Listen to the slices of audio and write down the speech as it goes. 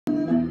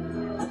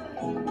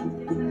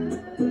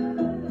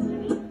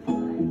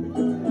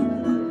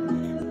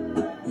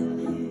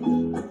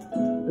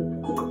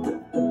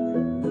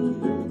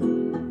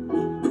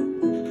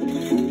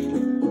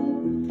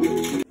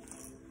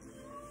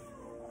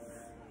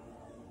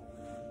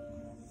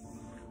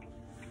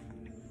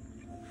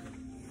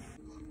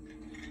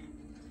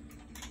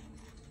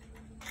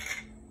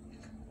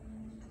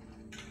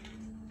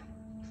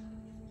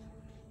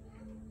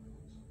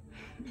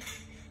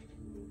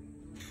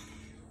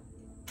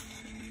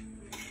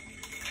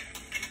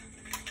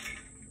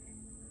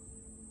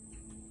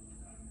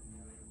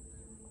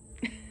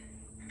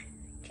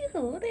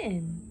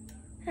holding?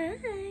 Hi.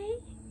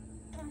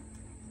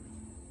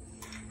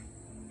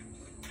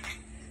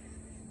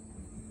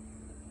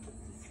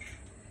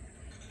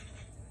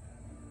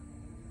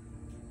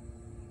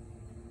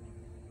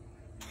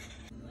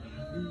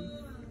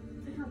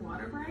 Is her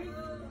water break?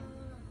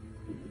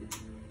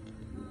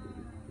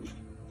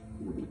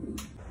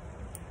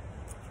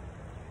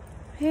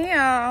 Hey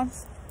y'all.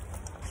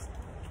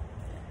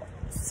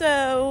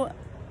 So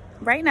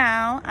right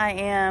now I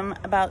am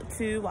about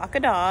to walk a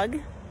dog.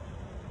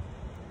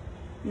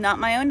 Not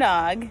my own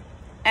dog.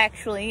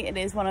 Actually, it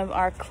is one of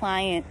our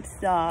clients'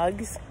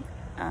 dogs.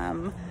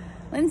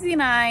 Lindsay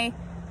and I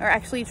are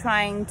actually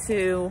trying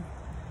to,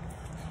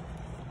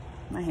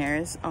 my hair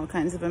is all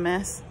kinds of a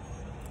mess,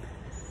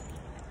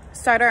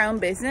 start our own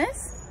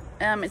business.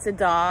 It's a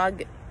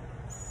dog,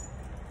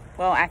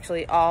 well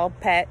actually all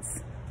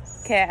pets,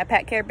 a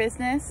pet care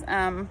business.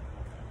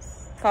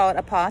 Call it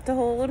a paw to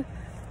hold.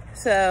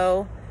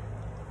 So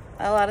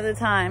a lot of the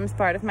times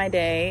part of my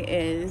day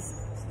is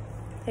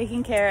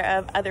taking care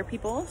of other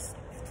people's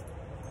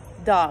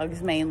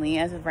dogs, mainly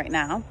as of right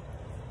now.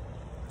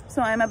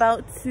 So I'm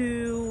about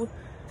to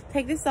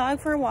take this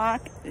dog for a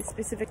walk. This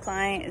specific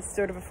client is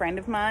sort of a friend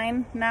of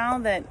mine now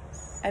that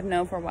I've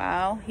known for a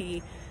while.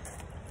 He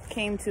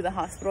came to the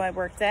hospital I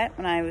worked at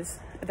when I was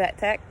a vet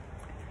tech,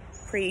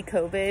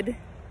 pre-COVID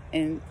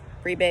and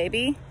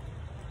pre-baby.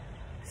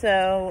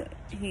 So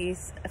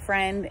he's a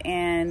friend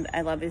and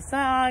I love his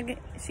dog.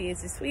 She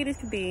is as sweet as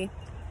could be.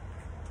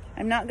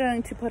 I'm not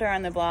going to put her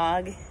on the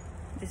blog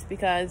just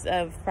because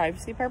of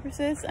privacy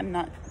purposes. I'm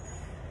not,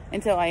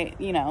 until I,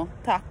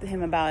 talk to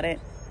him about it,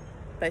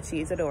 but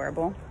she's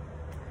adorable.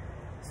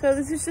 So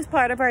this is just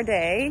part of our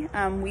day.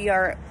 We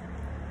are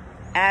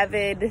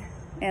avid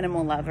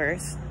animal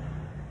lovers.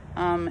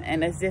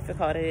 And as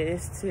difficult it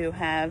is to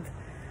have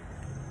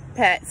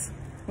pets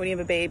when you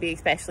have a baby,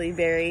 especially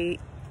very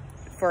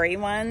furry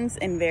ones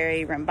and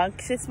very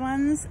rambunctious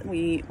ones,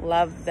 we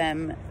love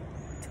them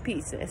to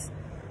pieces.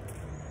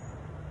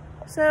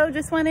 So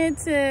just wanted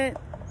to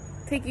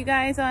take you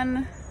guys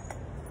on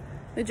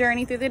the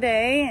journey through the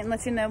day and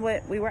let you know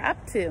what we were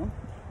up to.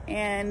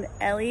 And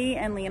Ellie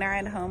and Lena are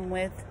at home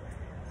with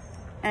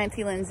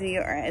Auntie Lindsay,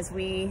 or as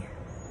we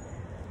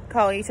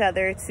call each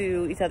other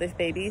to each other's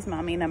babies,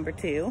 mommy number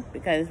 2,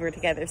 because we're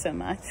together so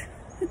much.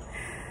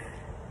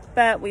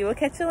 But we will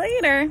catch you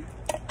later.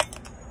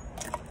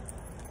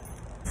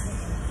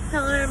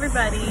 Hello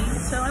everybody.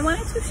 So I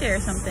wanted to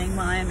share something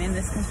while I'm in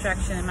this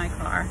construction in my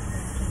car.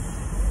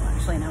 Well,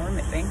 actually now we're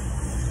moving.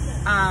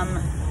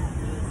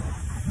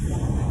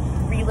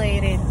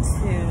 Related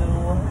to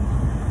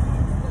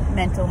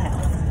mental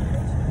health.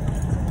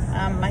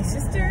 My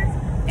sister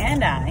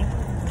and I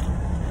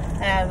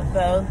have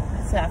both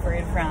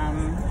suffered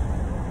from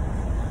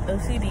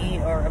OCD,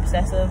 or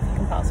obsessive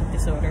compulsive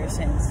disorder,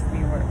 since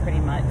we were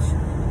pretty much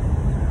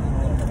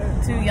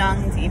too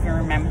young to even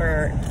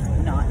remember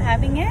not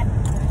having it.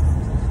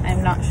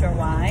 I'm not sure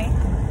why.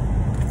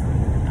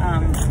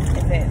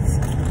 If it's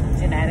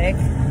genetic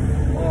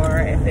or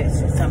if it's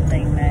just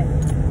something that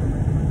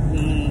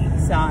we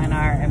saw in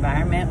our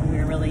environment when we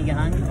were really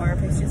young, or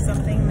if it's just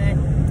something that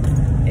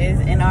is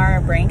in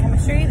our brain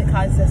chemistry that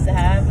causes us to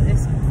have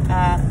this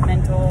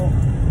mental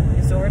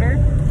disorder.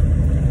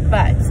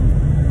 But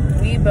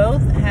we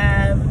both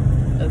have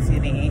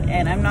OCD,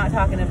 and I'm not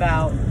talking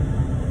about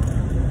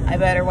I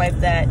better wipe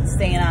that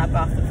stain up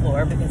off the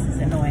floor because it's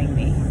annoying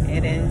me.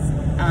 It is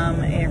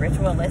a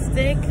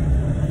ritualistic,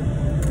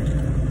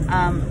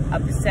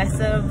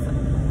 obsessive,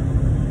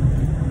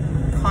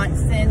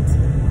 constant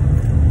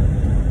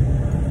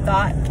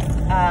thought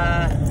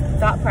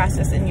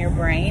process in your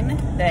brain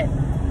that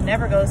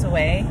never goes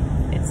away.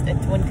 It's a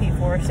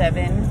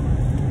 24/7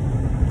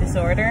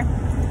 disorder.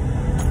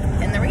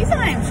 And the reason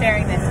I'm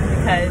sharing this is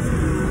because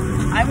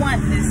I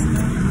want this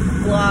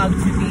vlog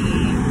to be,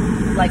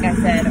 like I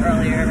said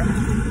earlier,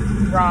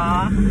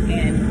 raw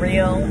and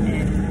real,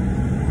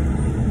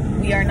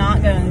 and we are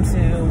not going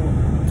to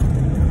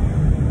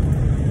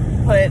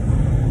put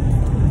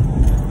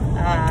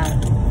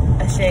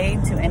a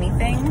shade to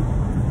anything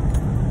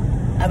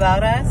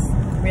about us,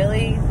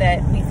 really,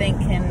 that we think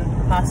can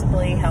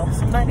possibly help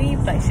somebody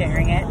by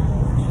sharing it.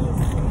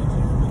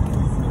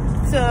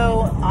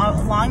 So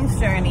along this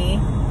journey,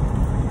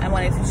 I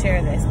wanted to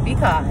share this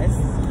because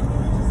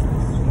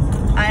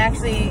I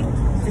actually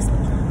just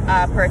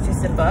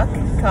purchased a book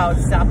called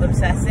Stop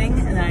Obsessing,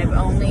 and I've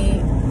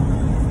only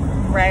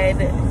read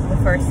the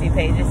first few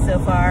pages so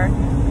far,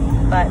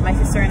 but my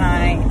sister and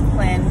I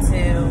plan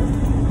to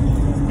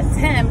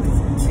attempt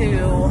to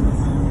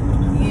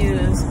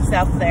use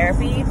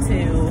self-therapy to,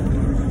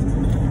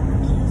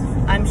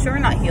 I'm sure,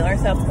 not heal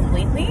ourselves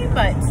completely,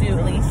 but to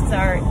at least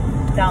start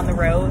down the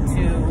road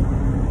to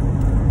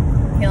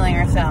healing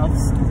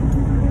ourselves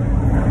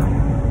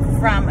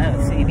from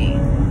OCD.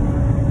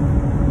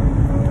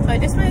 So I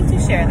just wanted to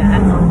share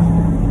that.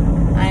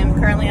 I am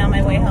currently on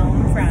my way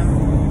home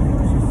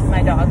from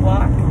my dog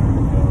walk,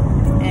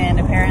 and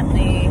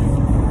apparently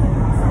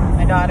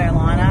my daughter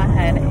Lana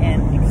had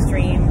an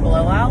extreme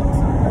blowout,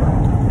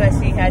 but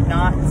she had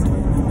not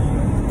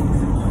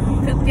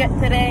slept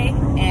yet today,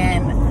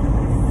 and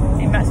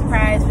I'm not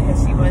surprised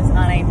because she was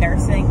on a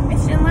nursing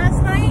mission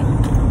last night.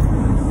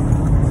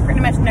 Pretty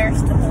much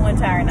nursed the whole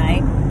entire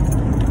night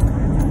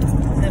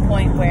to the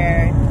point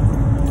where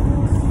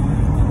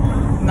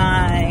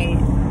my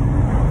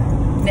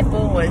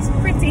nipple was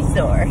pretty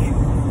sore.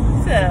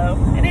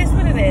 So it is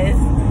what it is.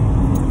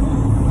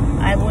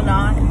 I will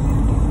not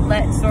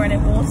let sore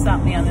nipples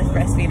stop me on this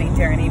breastfeeding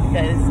journey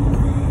because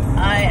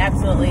I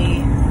absolutely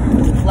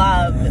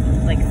love,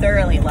 like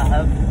thoroughly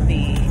love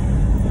the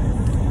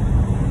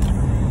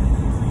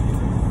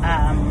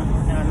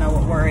I don't know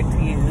what word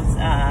to use,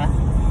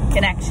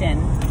 connection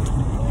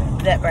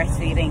that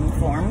breastfeeding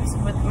forms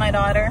with my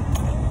daughter.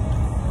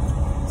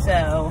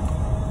 So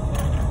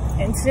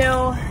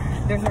until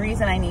there's a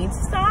reason I need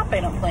to stop,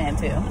 I don't plan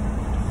to,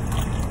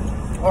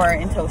 or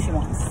until she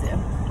wants to.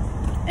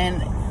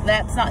 And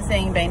that's not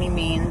saying by any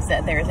means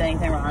that there's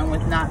anything wrong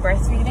with not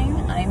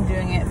breastfeeding. I'm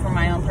doing it for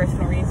my own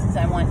personal reasons.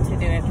 I want to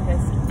do it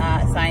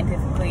because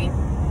scientifically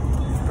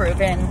it's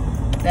proven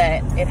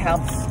that it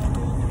helps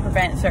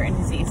prevent certain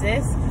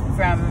diseases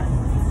from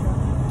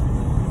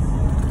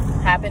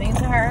happening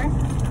to her.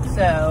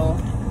 So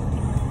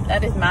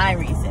that is my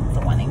reason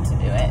for wanting to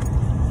do it.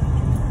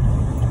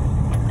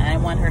 And I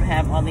want her to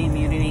have all the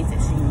immunities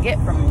that she can get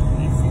from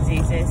these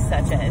diseases,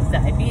 such as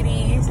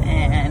diabetes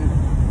and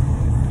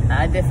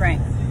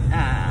different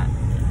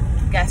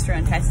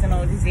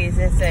gastrointestinal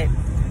diseases that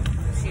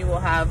she will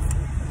have,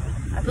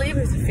 I believe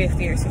it's a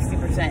 50 or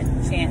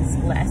 60% chance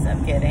less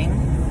of getting.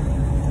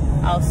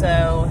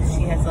 Also,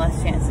 she has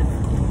less chance of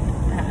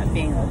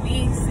being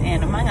obese,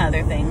 and among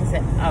other things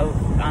that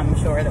I'm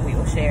sure that we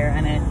will share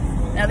in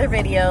another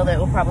video that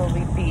will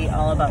probably be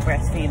all about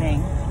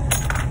breastfeeding.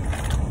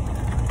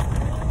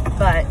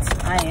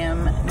 But I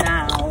am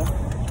now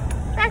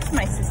back to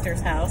my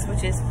sister's house,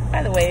 which is,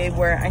 by the way,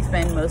 where I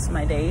spend most of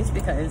my days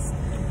because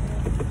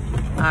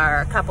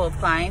our couple of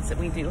clients that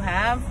we do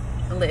have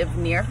live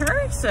near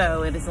her,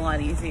 so it is a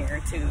lot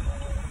easier to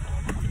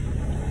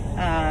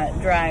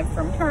drive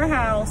from her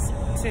house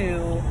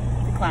to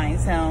the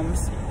clients'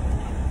 homes.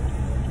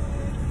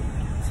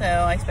 So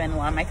I spend a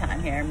lot of my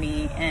time here,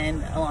 me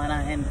and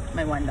Alana, and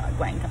my one dog,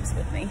 Gwen, comes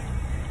with me.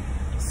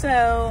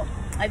 So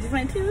I just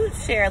wanted to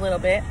share a little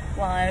bit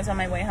while I was on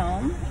my way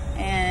home,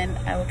 and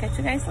I will catch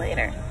you guys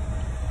later.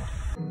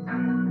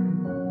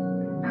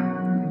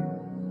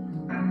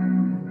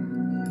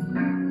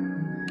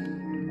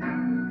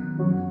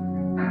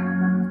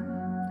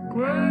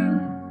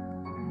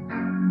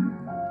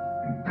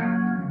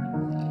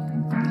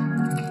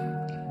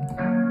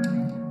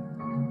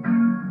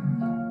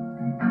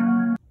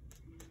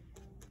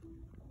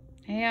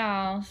 Hey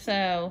y'all,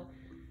 so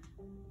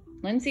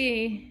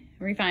Lindsay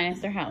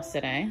refinanced her house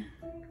today.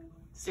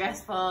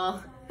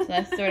 Stressful. So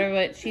that's sort of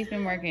what she's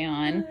been working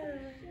on.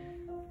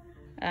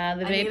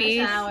 The babies. I need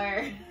a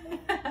shower.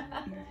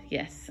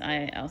 Yes,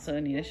 I also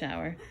need a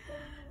shower.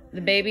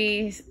 The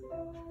babies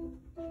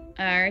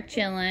are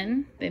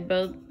chilling. They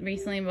both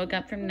recently woke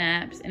up from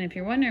naps, and if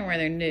you're wondering why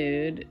they're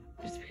nude,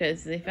 just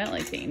because they felt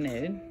like being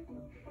nude.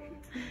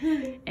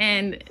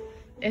 And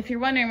if you're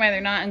wondering why they're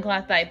not in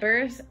cloth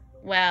diapers,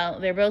 well,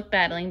 they're both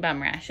battling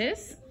bum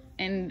rashes,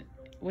 and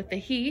with the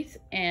heat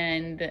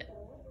and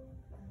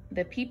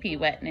the pee-pee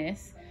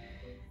wetness,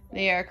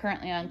 they are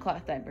currently on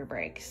cloth diaper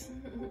breaks,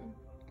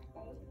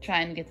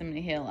 trying to get them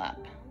to heal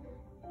up.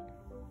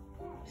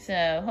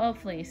 So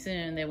hopefully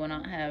soon they will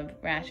not have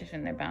rashes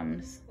from their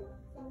bums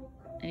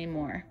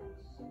anymore.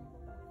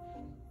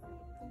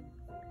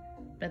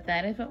 But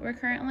that is what we're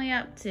currently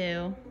up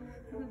to.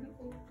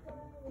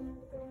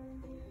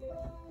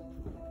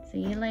 See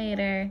you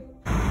later.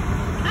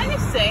 Can I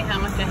just say how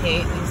much I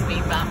hate these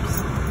speed bumps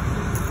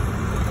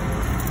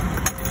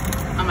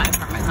on my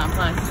apartment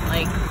complex?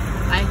 Like,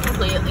 I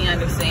completely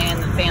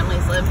understand that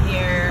families live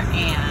here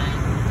and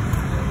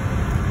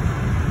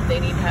they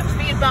need to have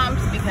speed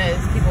bumps because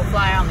people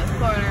fly on these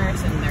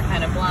corners and they're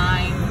kind of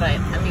blind, but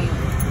I mean,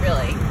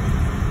 really,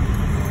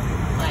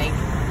 like,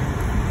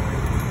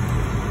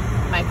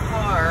 my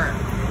car,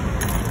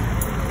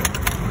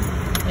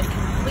 it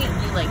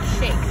completely, like,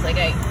 shakes.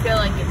 Like, I feel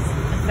like it's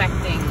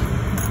affecting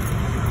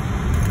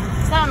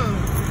some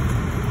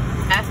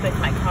aspect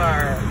of my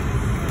car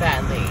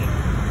badly.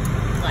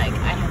 Like,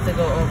 I have to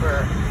go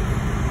over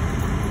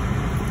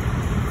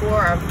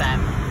 4 of them,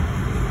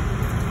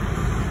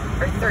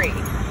 or 3,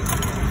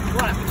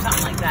 one of them,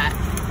 something like that,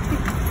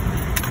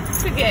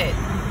 to get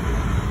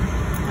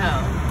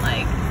home.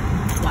 Like,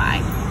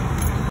 why?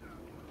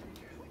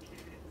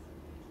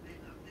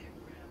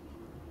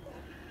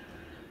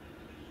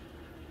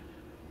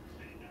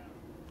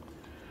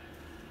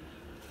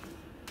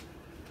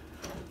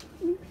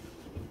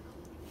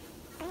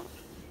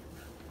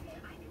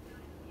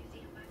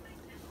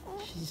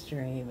 She's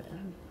dreaming.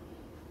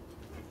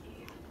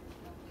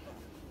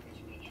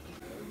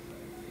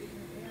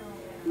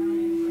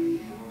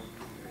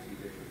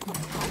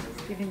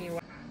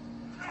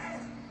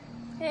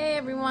 Hey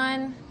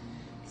everyone.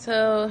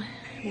 So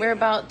we're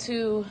about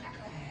to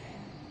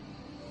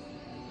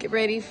get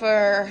ready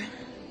for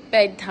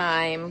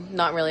bedtime.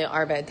 Not really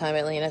our bedtime,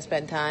 Atlena's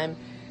bedtime.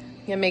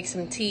 Gonna make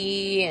some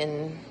tea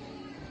and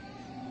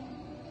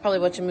probably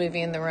watch a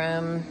movie in the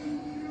room.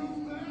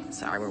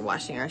 Sorry, we're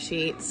washing our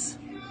sheets.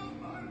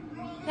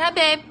 Yeah,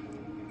 babe.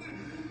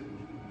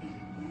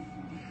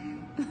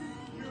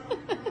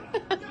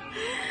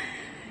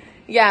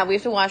 Yeah, we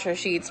have to wash our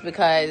sheets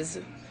because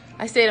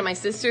I stayed at my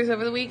sister's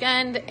over the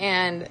weekend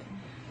and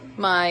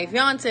my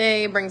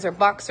fiance brings her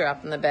boxer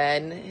up in the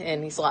bed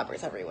and he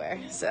slobbers everywhere.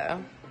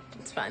 So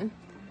it's fun.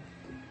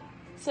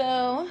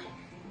 So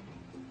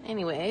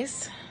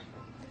anyways,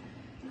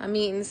 I'm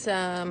eating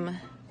some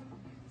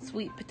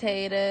sweet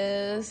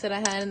potatoes that I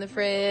had in the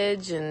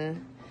fridge,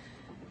 and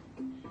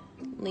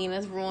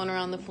Lena's rolling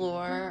around the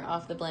floor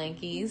off the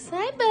blankies.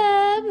 Hi,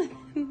 bub.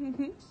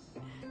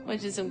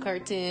 Watching some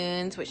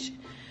cartoons, which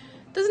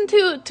doesn't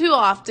too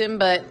often,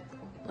 but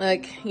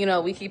like, you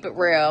know, we keep it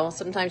real.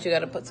 Sometimes you got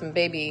to put some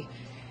baby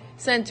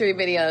sensory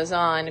videos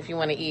on if you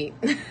want to eat.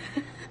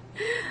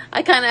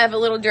 I kind of have a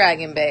little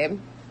dragon, babe.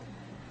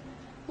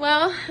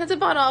 Well, that's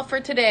about all for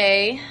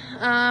today.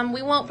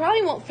 We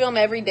probably won't film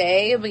every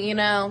day, but you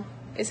know,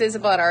 this is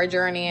about our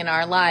journey and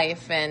our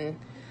life and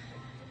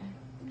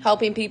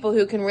helping people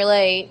who can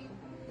relate.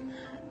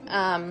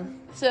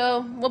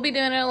 So we'll be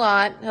doing it a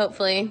lot,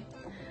 hopefully.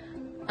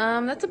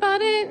 That's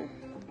about it.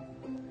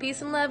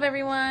 Peace and love,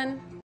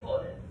 everyone.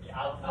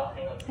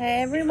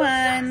 Hey,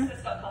 everyone.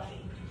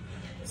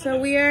 So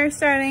we are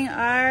starting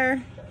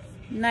our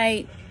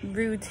night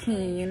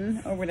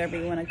routine, or whatever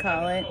you want to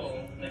call it.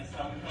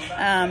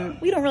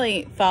 We don't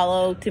really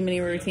follow too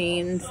many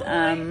routines.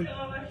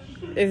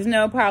 There's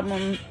no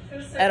problem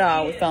at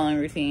all with following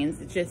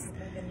routines. It's just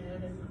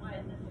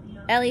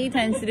Ellie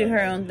tends to do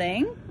her own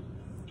thing.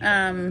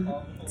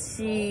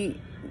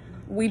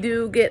 We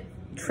do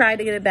try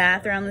to get a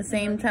bath around the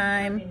same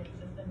time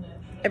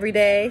every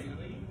day,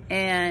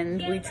 and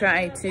we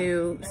try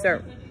to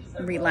start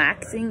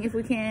relaxing if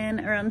we can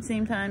around the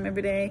same time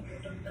every day.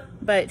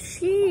 But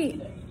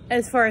she,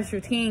 as far as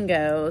routine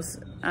goes,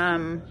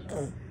 and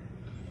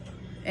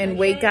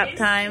wake up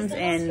times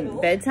and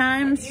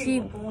bedtimes, she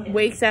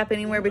wakes up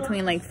anywhere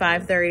between like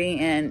 5:30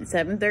 and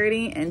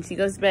 7:30, and she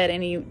goes to bed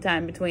any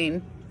time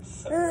between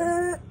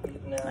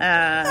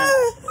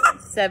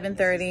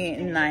 7:30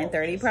 and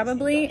 9:30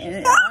 probably. And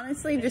it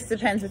honestly just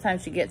depends what time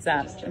she gets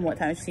up and what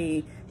time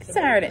she gets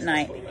tired at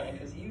night.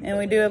 And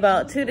we do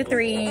about 2 to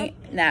 3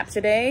 naps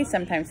a day,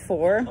 sometimes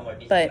 4,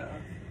 but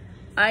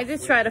I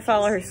just try to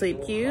follow her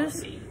sleep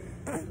cues.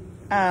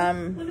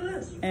 And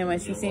when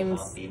she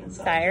seems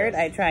tired,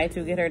 I try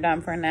to get her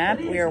done for a nap.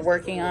 We are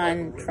working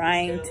on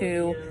trying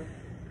to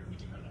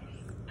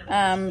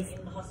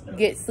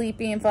get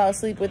sleepy and fall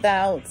asleep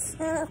without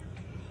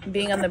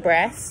being on the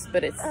breast,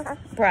 but it's a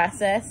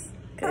process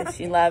because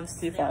she loves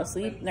to fall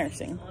asleep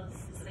nursing.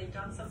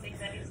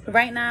 But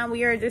right now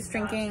we are just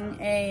drinking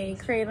a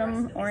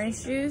Kratom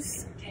orange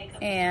juice,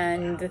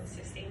 and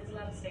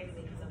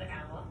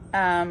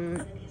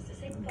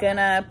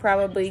gonna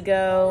probably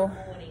go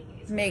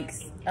make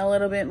a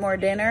little bit more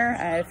dinner.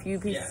 I have a few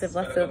pieces of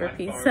leftover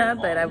pizza,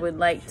 but I would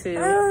like to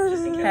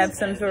have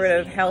some sort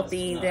of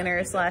healthy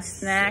dinner slash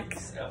snack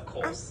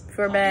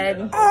for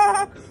bed.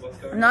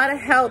 I'm not a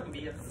health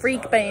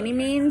freak by any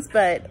means,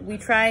 but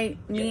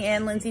me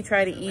and Lindsay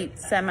try to eat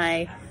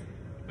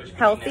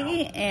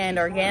semi-healthy and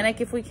organic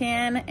if we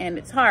can, and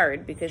it's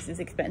hard because it's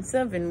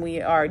expensive and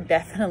we are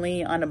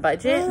definitely on a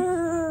budget.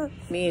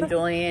 Me and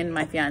Julian,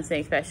 my fiance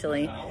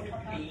especially,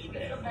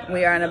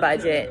 we are on a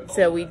budget.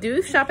 So we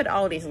do shop at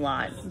Aldi's a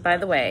lot. By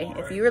the way,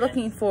 if you were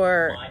looking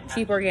for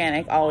cheap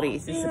organic,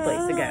 Aldi's is the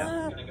place to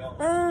go.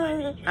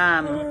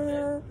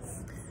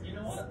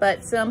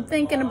 But so I'm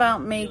thinking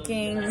about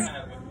making,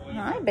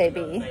 hi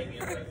baby,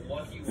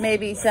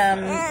 maybe some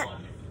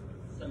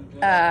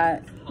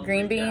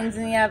green beans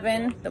in the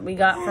oven that we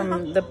got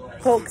from the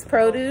Polk's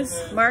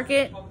Produce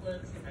Market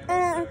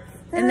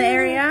in the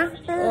area,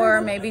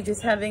 or maybe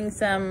just having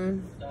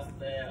some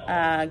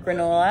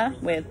granola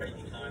with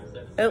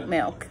oat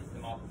milk.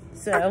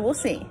 So we'll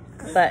see.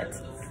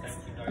 But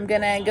I'm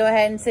gonna go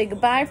ahead and say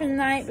goodbye for the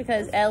night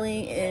because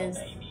Ellie is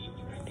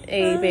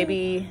a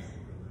baby.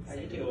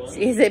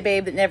 She is a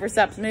babe that never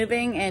stops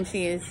moving, and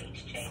she is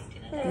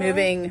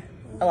moving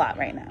a lot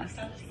right now.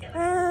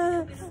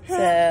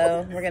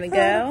 So we're gonna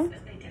go.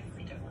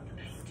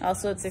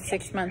 Also, it's her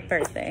 6-month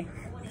birthday.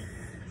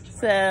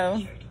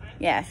 So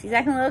yeah, she's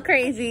acting a little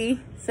crazy.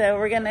 So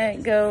we're gonna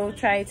go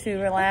try to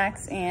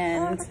relax,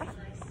 and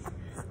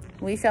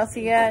we shall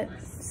see you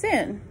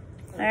soon.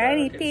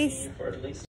 Alrighty, peace.